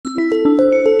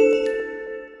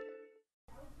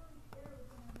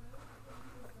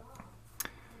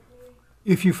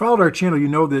If you followed our channel, you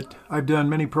know that I've done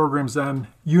many programs on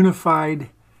unified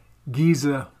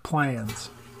Giza plans.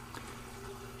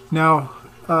 Now,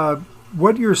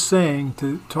 what you're saying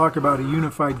to talk about a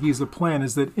unified Giza plan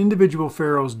is that individual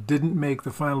pharaohs didn't make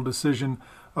the final decision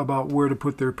about where to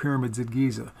put their pyramids at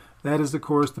Giza. That is, of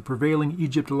course, the prevailing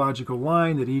Egyptological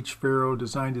line that each pharaoh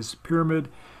designed his pyramid,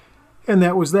 and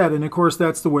that was that. And of course,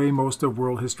 that's the way most of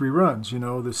world history runs. You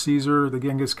know, the Caesar, the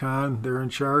Genghis Khan, they're in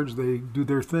charge, they do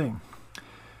their thing.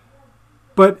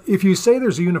 But if you say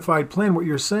there's a unified plan, what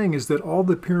you're saying is that all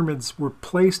the pyramids were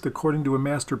placed according to a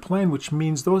master plan, which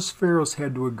means those pharaohs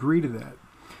had to agree to that.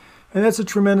 And that's a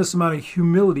tremendous amount of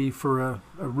humility for a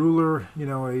ruler, you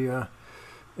know, a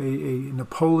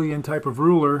Napoleon type of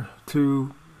ruler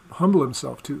to humble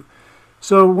himself to.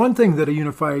 So one thing that a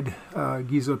unified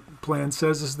Giza plan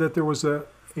says is that there was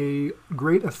a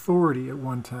great authority at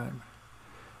one time,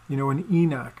 you know, an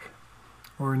Enoch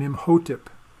or an Imhotep,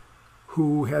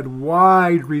 who had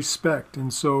wide respect,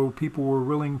 and so people were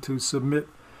willing to submit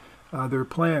their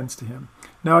plans to him.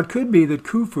 Now, it could be that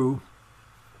Khufu,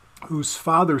 whose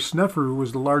father Sneferu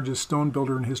was the largest stone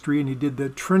builder in history, and he did the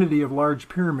trinity of large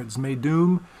pyramids,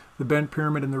 Meidum, the Bent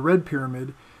Pyramid, and the Red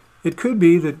Pyramid. It could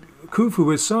be that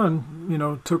Khufu, his son, you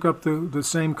know, took up the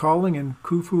same calling, and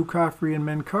Khufu, Khafre, and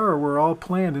Menkaure were all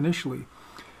planned initially.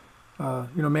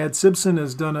 You know, Mad Simpson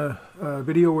has done a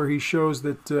video where he shows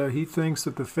that he thinks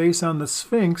that the face on the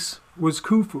Sphinx was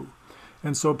Khufu.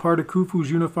 And so part of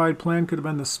Khufu's unified plan could have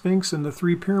been the Sphinx and the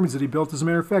three pyramids that he built. As a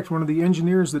matter of fact, one of the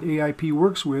engineers that AIP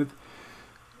works with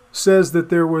says that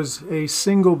there was a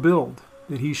single build,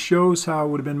 that he shows how it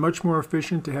would have been much more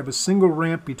efficient to have a single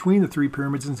ramp between the three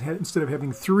pyramids instead of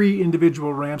having three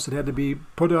individual ramps that had to be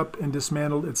put up and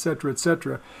dismantled, etc.,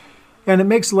 etc. And it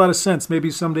makes a lot of sense. Maybe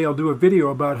someday I'll do a video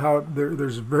about how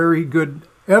there's very good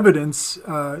evidence,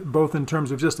 both in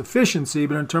terms of just efficiency,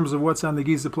 but in terms of what's on the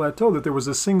Giza Plateau, that there was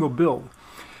a single build.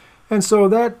 And so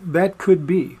that could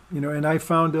be, you know, and I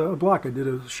found a block. I did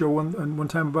a show one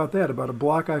time about that, about a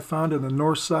block I found on the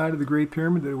north side of the Great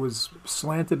Pyramid that was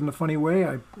slanted in a funny way.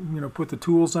 I, you know, put the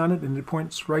tools on it, and it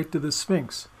points right to the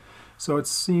Sphinx. So it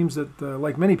seems that,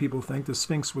 like many people think, the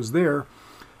Sphinx was there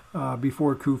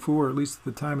before Khufu, or at least at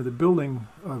the time of the building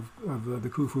of the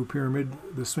Khufu pyramid,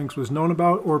 the Sphinx was known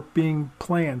about or being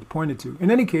planned, pointed to.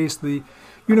 In any case, the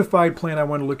unified plan I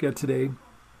want to look at today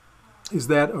is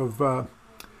that of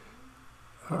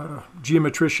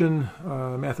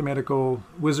geometrician, mathematical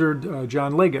wizard,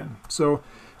 John Legan. So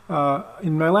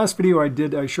in my last video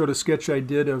I showed a sketch I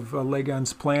did of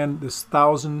Legan's plan, this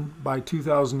 1,000 by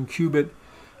 2,000 cubit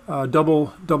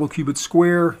double cubit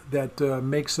square that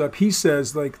makes up, he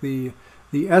says, like the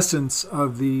essence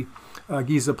of the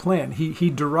Giza plan. He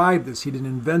derived this. He didn't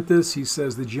invent this. He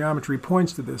says the geometry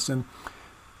points to this. And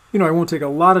you know, I won't take a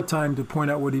lot of time to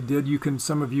point out what he did.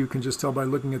 Some of you can just tell by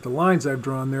looking at the lines I've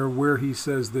drawn there where he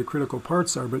says the critical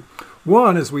parts are. But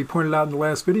one, as we pointed out in the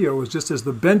last video, was just as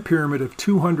the bent pyramid of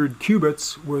 200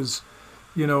 cubits was,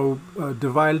 you know,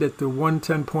 divided at the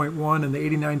 110.1 and the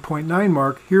 89.9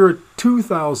 mark, here a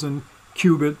 2,000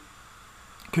 cubit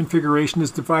configuration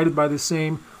is divided by the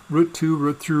same root 2,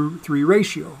 root 3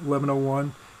 ratio,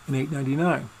 1101 and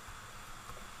 899.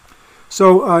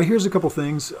 So here's a couple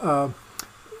things.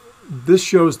 This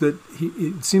shows that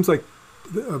it seems like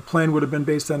a plan would have been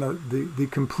based on the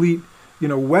complete, you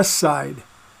know, west side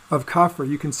of Khafre.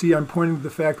 You can see I'm pointing to the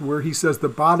fact where he says the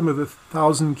bottom of the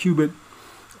 1,000 cubit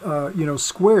you know,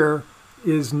 square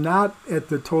is not at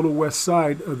the total west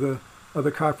side of the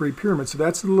Khafre pyramid. So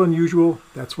that's a little unusual.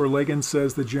 That's where Legan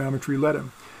says the geometry led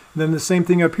him. And then the same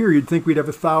thing up here. You'd think we'd have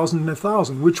 1,000 and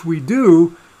 1,000, which we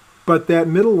do, but that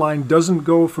middle line doesn't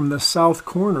go from the south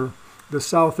corner, the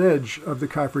south edge of the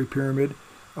Khafre pyramid.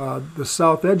 The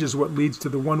south edge is what leads to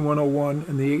the 1101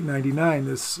 and the 899,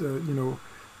 this you know,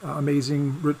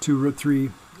 amazing root 2, root 3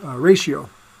 ratio.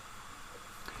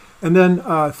 And then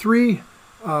 3,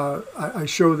 I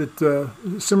show that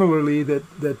similarly that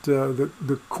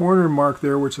the corner mark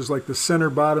there, which is like the center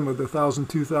bottom of the 1,000,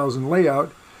 2,000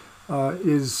 layout,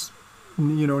 is,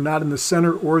 you know, not in the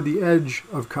center or the edge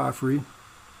of Khafre.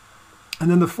 And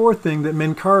then the fourth thing, that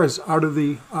Menkaure is out of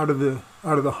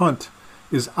the hunt,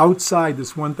 is outside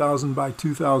this 1,000 by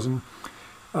 2,000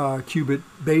 cubit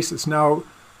basis. Now,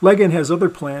 Legan has other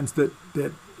plans that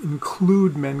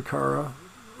include Menkaure,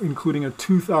 including a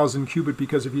 2,000 cubit,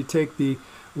 because if you take the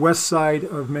west side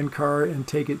of Menkaure and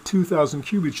take it 2,000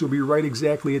 cubits, you'll be right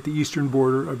exactly at the eastern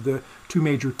border of the two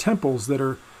major temples that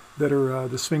are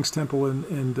the Sphinx Temple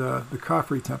and the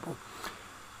Khafre Temple.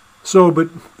 So, but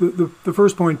the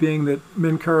first point being that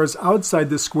Menkaure is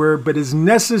outside the square, but is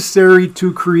necessary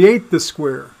to create the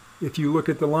square. if you look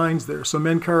at the lines there. So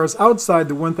Menkaure is outside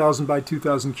the 1,000 by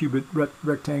 2,000 cubit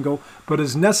rectangle, but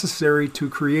is necessary to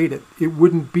create it. It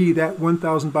wouldn't be that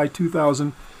 1,000 by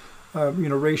 2,000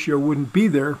 ratio wouldn't be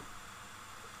there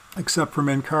except for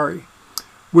Menkaure,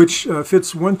 which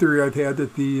fits one theory I've had,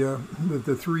 that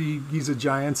the three Giza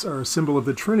giants are a symbol of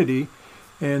the Trinity.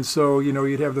 And so,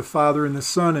 you'd have the Father and the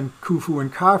Son and Khufu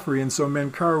and Khafre, and so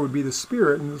Menkaure would be the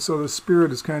spirit. And so the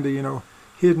spirit is kind of,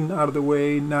 hidden out of the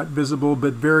way, not visible,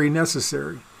 but very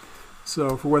necessary.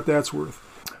 So for what that's worth.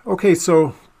 Okay,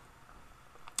 so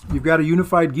you've got a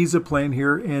unified Giza plane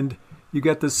here, and you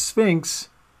got the Sphinx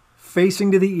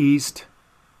facing to the east,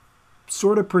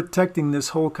 sort of protecting this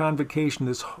whole convocation,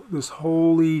 this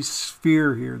holy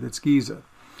sphere here that's Giza.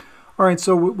 All right,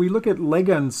 so we look at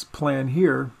Legan's plan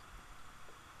here,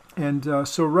 and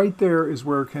so right there is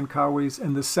where Khenkawe's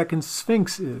and the second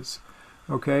Sphinx is.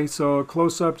 Okay, so a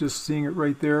close-up, just seeing it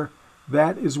right there,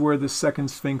 that is where the second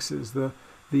Sphinx is. The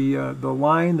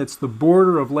line that's the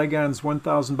border of Legan's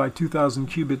 1,000 by 2,000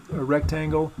 cubit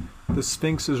rectangle, the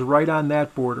Sphinx is right on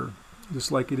that border,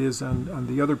 just like it is on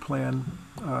the other plan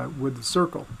with the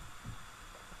circle.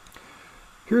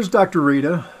 Here's Dr.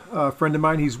 Rita, a friend of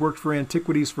mine. He's worked for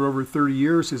Antiquities for over 30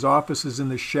 years. His office is in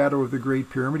the shadow of the Great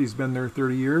Pyramid. He's been there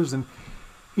 30 years, and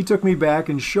he took me back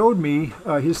and showed me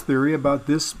his theory about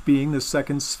this being the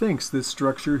second Sphinx, this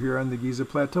structure here on the Giza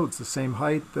Plateau. It's the same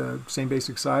height, same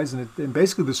basic size, and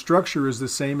basically the structure is the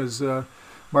same as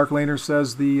Mark Lehner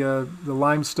says the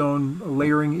limestone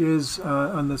layering is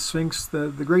on the Sphinx,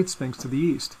 the Great Sphinx to the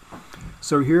east.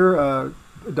 So here,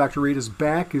 Dr. Rita's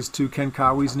back is to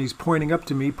Khenkawe's, and he's pointing up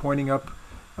to me, pointing up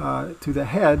to the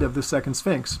head of the second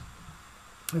Sphinx.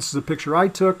 This is a picture I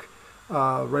took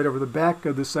right over the back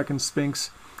of the second Sphinx.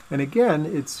 And again,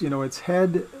 its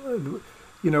head,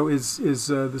 is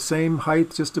the same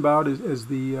height just about as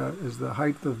the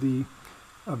height of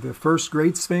the first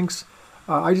Great Sphinx.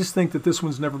 I just think that this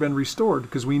one's never been restored,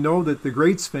 because we know that the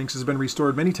Great Sphinx has been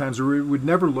restored many times, or it would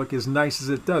never look as nice as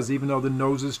it does, even though the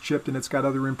nose is chipped and it's got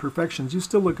other imperfections. You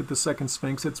still look at the second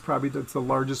Sphinx; it's the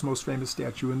largest, most famous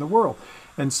statue in the world.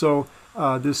 And so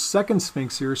this second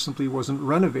Sphinx here simply wasn't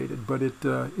renovated, but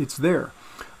it's there.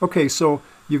 Okay, so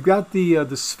you've got the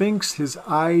Sphinx, his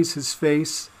eyes, his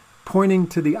face, pointing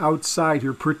to the outside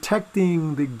here,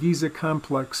 protecting the Giza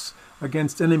complex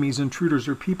against enemies, intruders,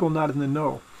 or people not in the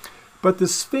know. But the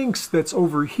Sphinx that's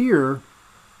over here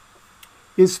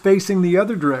is facing the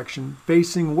other direction,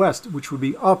 facing west, which would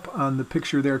be up on the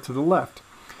picture there to the left.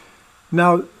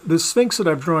 Now, the Sphinx that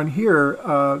I've drawn here,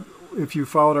 if you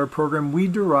followed our program, we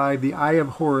derived the Eye of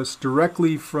Horus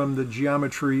directly from the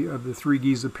geometry of the three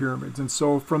Giza pyramids. And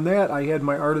so from that, I had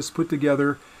my artist put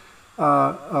together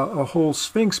a whole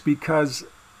Sphinx, because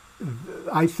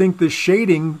I think the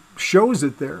shading shows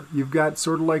it there. You've got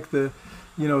sort of like the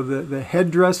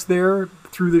headdress there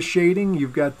through the shading.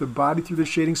 You've got the body through the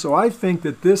shading. So I think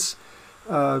that this,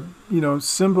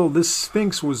 symbol, this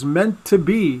Sphinx was meant to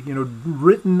be,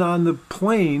 written on the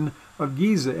plane of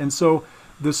Giza. And so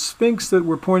the Sphinx that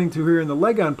we're pointing to here in the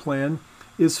Legan plan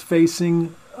is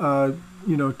facing, to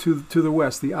the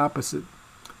west, the opposite.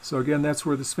 So again, that's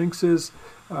where the Sphinx is,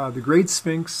 the Great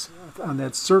Sphinx on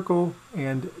that circle,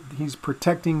 and he's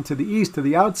protecting to the east, to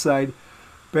the outside.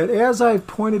 But as I've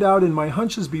pointed out in my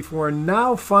hunches before,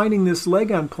 now finding this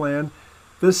Legan plan,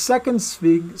 the second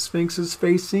Sphinx is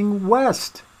facing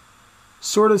west,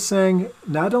 sort of saying,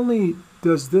 not only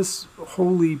does this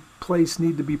holy place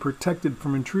need to be protected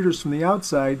from intruders from the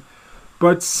outside,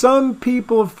 but some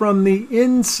people from the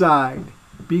inside,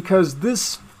 because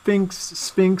this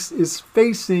Sphinx is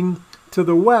facing to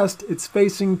the west, it's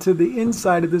facing to the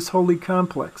inside of this holy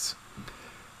complex.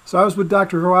 So I was with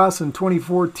Dr. Hawass in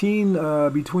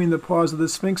 2014 between the paws of the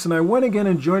Sphinx, and I went again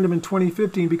and joined him in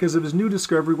 2015 because of his new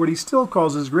discovery, what he still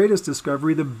calls his greatest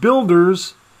discovery, the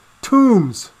builders'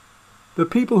 tombs. The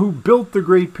people who built the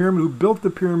Great Pyramid, who built the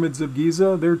pyramids of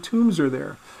Giza, their tombs are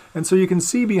there. And so you can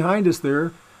see behind us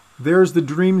there's the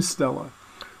Dream Stela,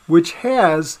 which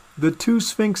has the two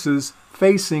Sphinxes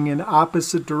facing in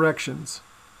opposite directions.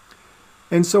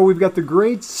 And so we've got the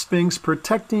Great Sphinx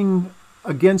protecting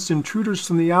against intruders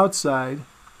from the outside,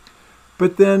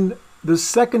 but then the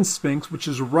second Sphinx, which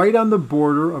is right on the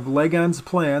border of Legan's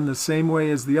plan, the same way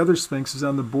as the other Sphinx is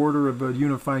on the border of a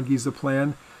unified Giza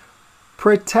plan,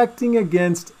 protecting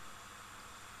against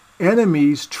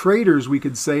enemies, traitors, we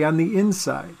could say, on the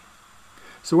inside.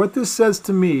 So what this says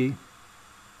to me,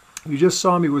 you just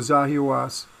saw me with Zahi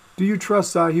Hawass. Do you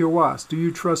trust Zahi Hawass? Do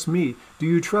you trust me? Do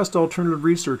you trust alternative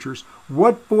researchers?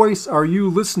 What voice are you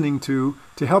listening to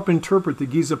help interpret the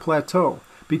Giza Plateau?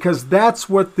 Because that's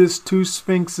what these two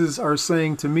Sphinxes are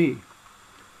saying to me.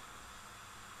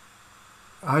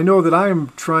 I know that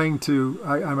I'm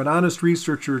I'm an honest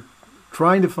researcher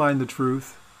trying to find the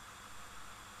truth.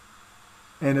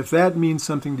 And if that means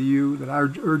something to you, then I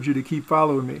urge you to keep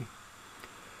following me.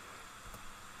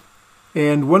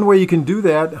 And one way you can do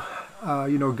that,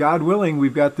 God willing,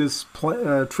 we've got this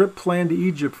trip planned to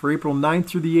Egypt for April 9th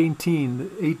through the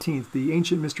 18th, the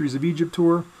Ancient Mysteries of Egypt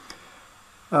tour.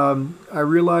 I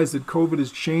realize that COVID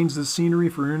has changed the scenery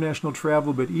for international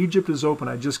travel, but Egypt is open.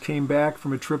 I just came back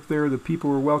from a trip there. The people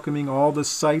were welcoming. All the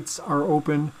sites are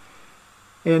open.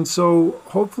 And so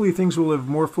hopefully things will have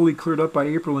more fully cleared up by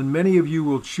April, and many of you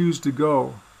will choose to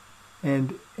go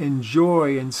and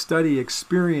enjoy and study,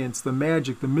 experience the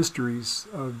magic, the mysteries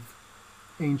of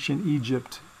ancient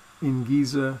Egypt in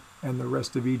Giza and the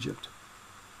rest of Egypt.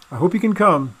 I hope you can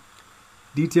come.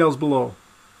 Details below.